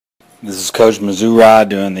This is Coach Mizzou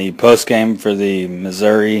doing the post game for the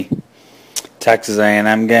Missouri Texas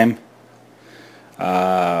A&M game.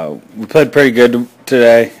 We played pretty good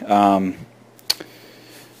today.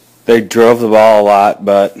 They drove the ball a lot,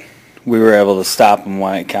 but we were able to stop them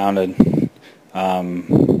when it counted.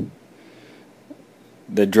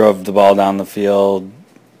 They drove the ball down the field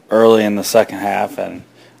early in the second half, and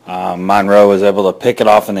Monroe was able to pick it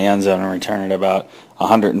off in the end zone and return it about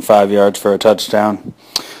 105 yards for a touchdown.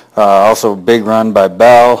 Also, a big run by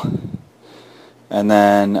Bell, and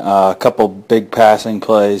then a couple big passing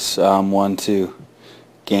plays, one to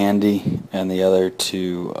Gandy and the other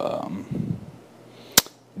to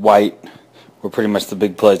White, were pretty much the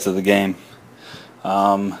big plays of the game.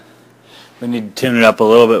 We need to tune it up a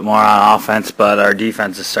little bit more on offense, but our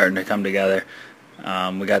defense is starting to come together.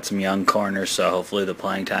 We got some young corners, so hopefully the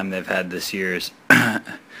playing time they've had this year is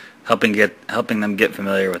helping them get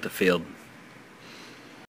familiar with the field.